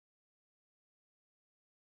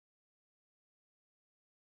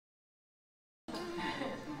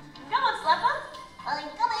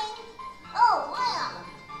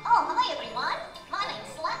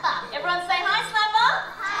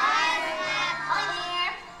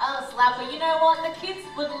Slapper, you know what? The kids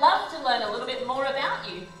would love to learn a little bit more about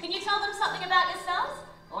you. Can you tell them something about yourselves?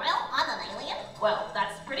 Well, I'm an alien. Well,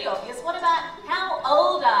 that's pretty obvious. What about how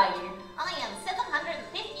old are you? I am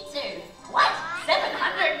 752. What?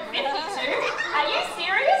 752? Are you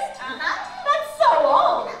serious? Uh-huh. That's so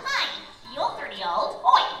old. Hi, you're pretty old.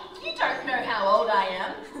 Oi, you don't know how old I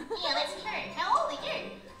am. Yeah, that's true. How old are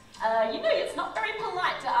you? You know, it's not very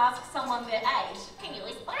polite to ask someone their age. Can you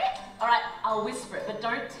whisper it? All right, I'll whisper it, but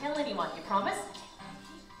don't tell anyone, you promise?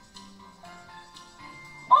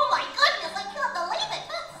 Oh my goodness, I can't believe it.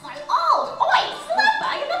 That's so old. Oi,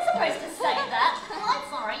 Slapper, you're not supposed to say that. Oh, I'm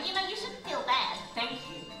sorry. You know, you shouldn't feel bad. Thank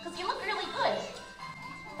you. Because you look really good.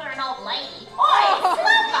 For an old lady. Oi,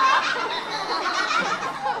 Slapper!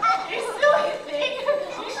 You silly thing.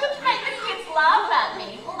 You shouldn't make the kids laugh at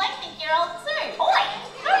me. Well, they think you're old too. Oi,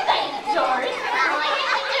 no they don't.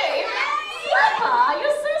 I do. Slapper,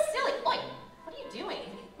 you're so silly. Oi, what are you doing?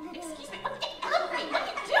 Excuse me, what are you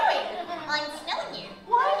doing? I'm smelling you.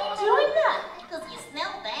 Why are you doing that? Because you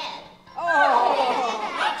smell bad.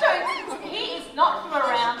 He is not from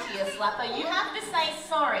around here, Slapper. You have to say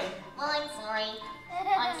sorry. I'm sorry.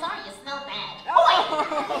 I'm sorry you smell bad. Oi!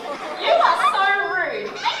 You are so rude.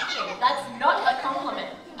 Thank you. That's not a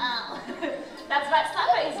compliment. Oh, That's right,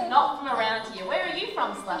 Slapper is not from around here. Where are you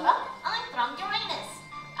from, Slapper? I'm from Uranus.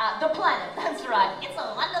 The planet, that's right. It's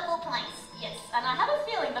a wonderful place. Yes, and I have a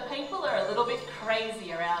feeling the people are a little bit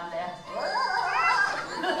crazy around there.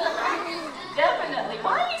 Definitely.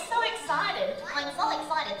 Why are you so excited? I'm so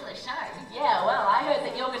excited for the show. Yeah, well, I heard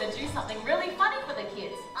that you're going to do something really funny for the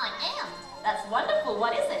kids. I am. That's wonderful.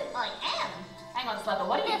 What is it? I am. Hang on, Slapper,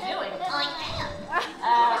 what are you doing? I am.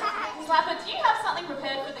 Slapper, do you have something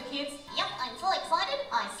prepared for the kids? Yep, I'm so excited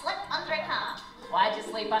I slept under a car. Why'd you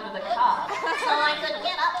sleep under the car? So I could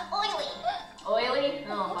get up oily. Oily?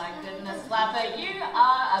 Oh my goodness, Slapper, you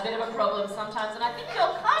are a bit of a problem sometimes, and I think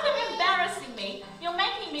you're kind of embarrassing me. You're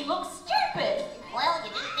making me look stupid. Well, you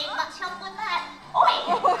didn't need much help with that. Oi!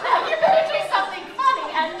 Now you better do something funny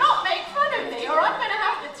and not make fun of me, or I'm going to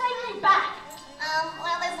have to take you back.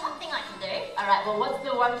 Well, there's one thing I can do. Alright, well, what's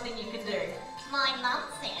the one thing you can do? My mum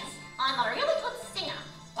says I'm a really good singer.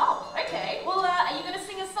 Oh, okay. Well, are you going to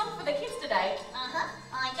sing a song for the kids today? Uh-huh.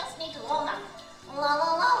 I just need to warm up. La la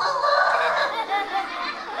la la la.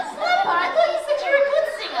 Slapper, I thought you said you're a good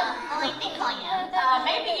singer. I think I am.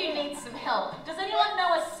 Maybe you need some help. Does anyone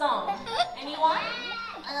know a song? Anyone?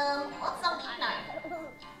 What song do you know?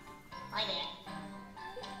 Hi there.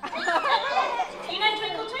 Do you know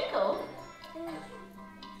Twinkle Twinkle?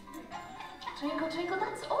 Twinkle Twinkle,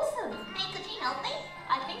 that's awesome. Hey, could you help me?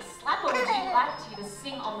 I think Slapper would like you to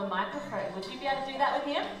sing on the microphone. Would you be able to do that with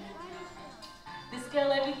him? This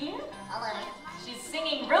girl over here? Hello. She's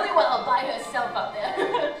singing really well by herself up there.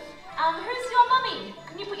 Who's your mummy?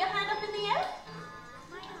 Can you put your hand up in the air?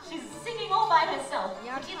 She's singing all by herself.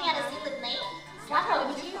 Would you be able to sing with me? Slapper,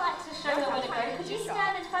 would you like to show her where to go? Could you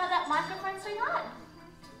stand in front of that microphone, sweetheart?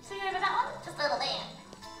 See over that one? Just over there.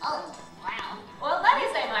 Oh, wow. Well, that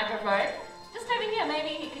is a microphone. Just over here,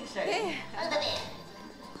 maybe he can show you. Over there.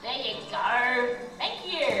 There you go. Thank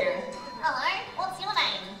you. Hello, what's your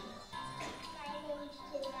name?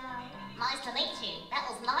 Nice to meet you. That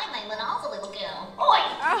was my name when I was a little girl. Oi,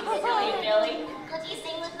 silly Billy. Could you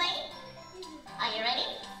sing with me? Are you ready?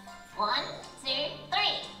 1, 2,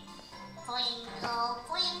 3. Twinkle,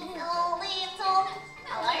 twinkle, little.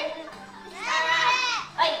 Hello?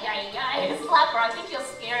 Hey, Slapper, I think you're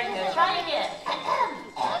scaring her. Try again.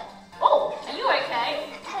 Oh, are you okay?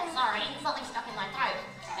 Sorry, something stuck in my throat.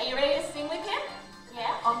 Are you ready to sing with him?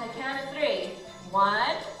 Yeah, on the count of 3.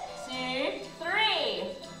 1, 2,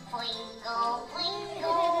 3. Twinkle,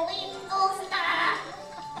 twinkle, little star.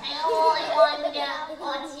 How I wonder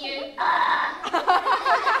what you are.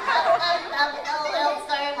 The world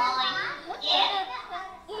so high. Yeah.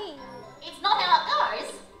 It's not how it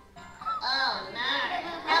goes. Oh no.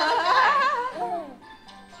 How's it go?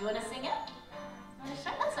 Do you want to sing it? Want to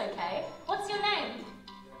show? That's okay. What's your name?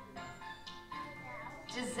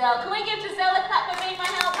 Giselle. Can we give Giselle a clap for being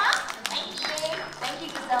my helper? Thank you. Thank you,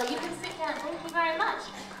 Giselle. You can sit down. Thank you very much.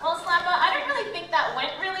 Well, Slapper, I don't really think that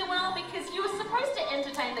went really well because you were supposed to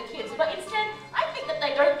entertain the kids, but instead, I think that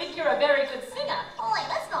they don't think you're a very good singer. Oh,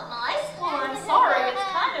 that's not nice. Well, I'm sorry, it's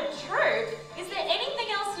kind of true. Is there anything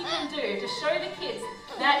else you can do to show the kids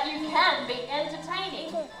that you can be entertaining?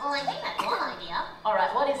 Well, I think that's one idea. Alright,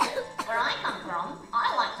 what is it? Where I come from, I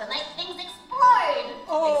like to make things explode.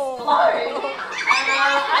 Explode?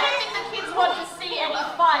 I don't think the kids want to see any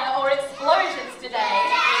fire or explosions today.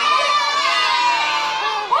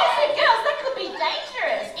 Boys and girls, that could be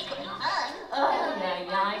dangerous. It could be fun. Oh, no,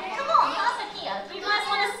 yikes. Come on, pass it here. You guys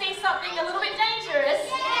want to see something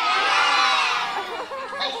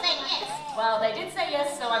they did say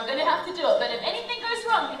yes, so I'm going to have to do it. But if anything goes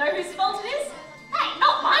wrong, you know whose fault it is? Hey,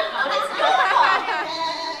 not my fault, it's your fault.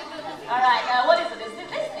 Alright, what is it? Is it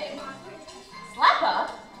this thing?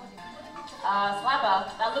 Slapper?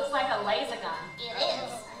 Slapper, that looks like a laser gun. It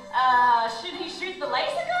is. Should he shoot the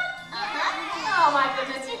laser gun? Uh-huh. Oh my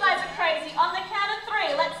goodness, you guys are crazy. On the count of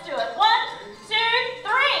 3, let's do it. 1, 2,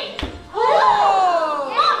 3.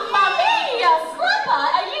 Whoa! Mamma mia! Slapper,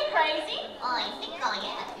 are you crazy? I think I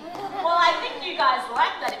am. Well, I think you guys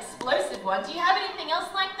like that explosive one. Do you have anything else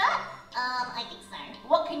like that? I think so.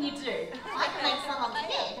 What can you do? I can make someone's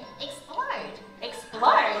head explode.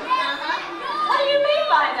 Explode? Uh-huh. What do you mean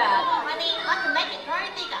by that? I mean, I can make it grow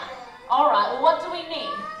bigger. Alright, well what do we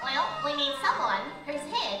need? Well, we need someone whose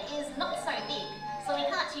head is not so big, so we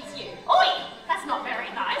can't choose you. Oi! That's not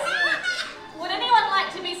very nice. Would anyone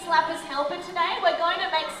like to be Slapper's helper today? We're going to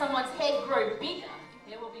make someone's head grow bigger.